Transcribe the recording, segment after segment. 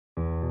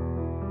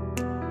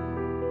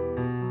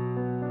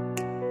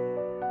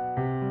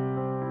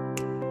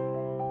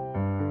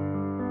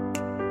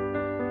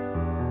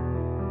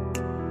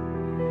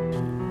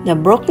The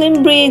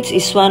Brooklyn Bridge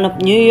is one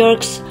of New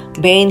York's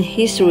main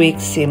historic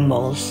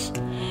symbols.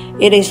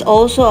 It is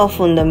also a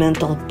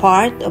fundamental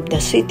part of the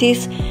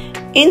city's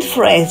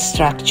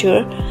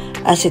infrastructure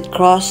as it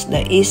crosses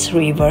the East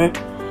River,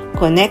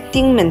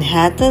 connecting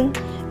Manhattan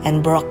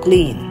and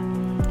Brooklyn.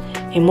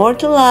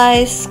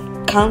 Immortalized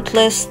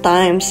countless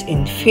times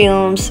in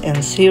films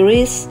and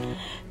series,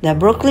 the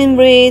Brooklyn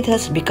Bridge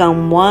has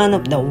become one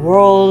of the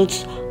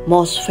world's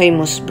most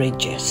famous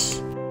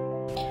bridges.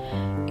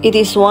 It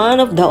is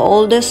one of the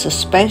oldest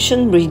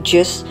suspension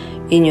bridges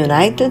in the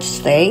United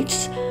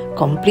States,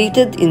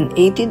 completed in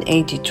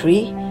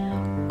 1883,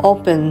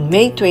 opened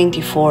May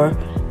 24,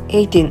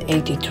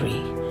 1883,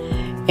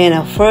 and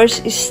a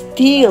first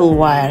steel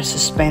wire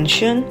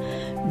suspension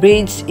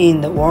bridge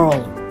in the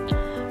world.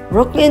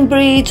 Brooklyn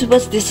Bridge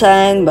was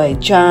designed by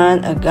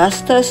John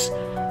Augustus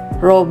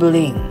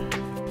Roebling.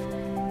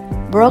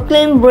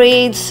 Brooklyn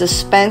Bridge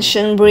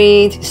suspension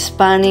bridge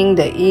spanning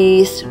the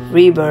East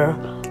River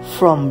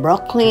from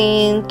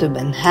Brooklyn to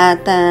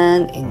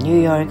Manhattan in New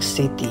York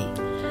City,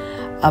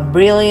 a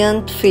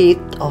brilliant feat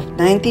of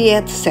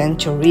 19th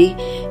century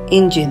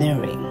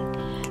engineering.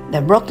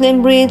 The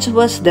Brooklyn Bridge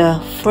was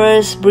the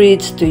first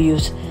bridge to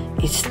use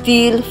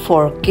steel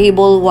for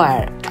cable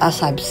wire,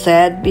 as I've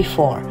said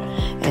before,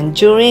 and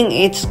during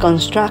its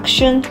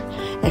construction,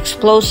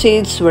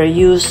 explosives were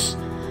used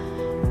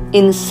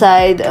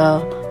inside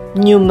a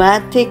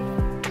pneumatic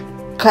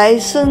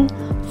caisson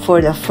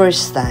for the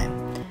first time.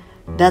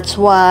 That's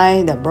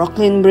why the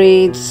Brooklyn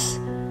Bridge is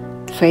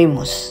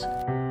famous.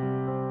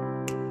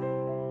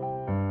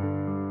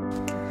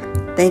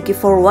 Thank you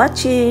for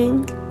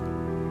watching.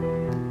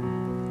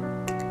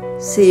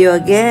 See you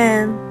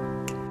again.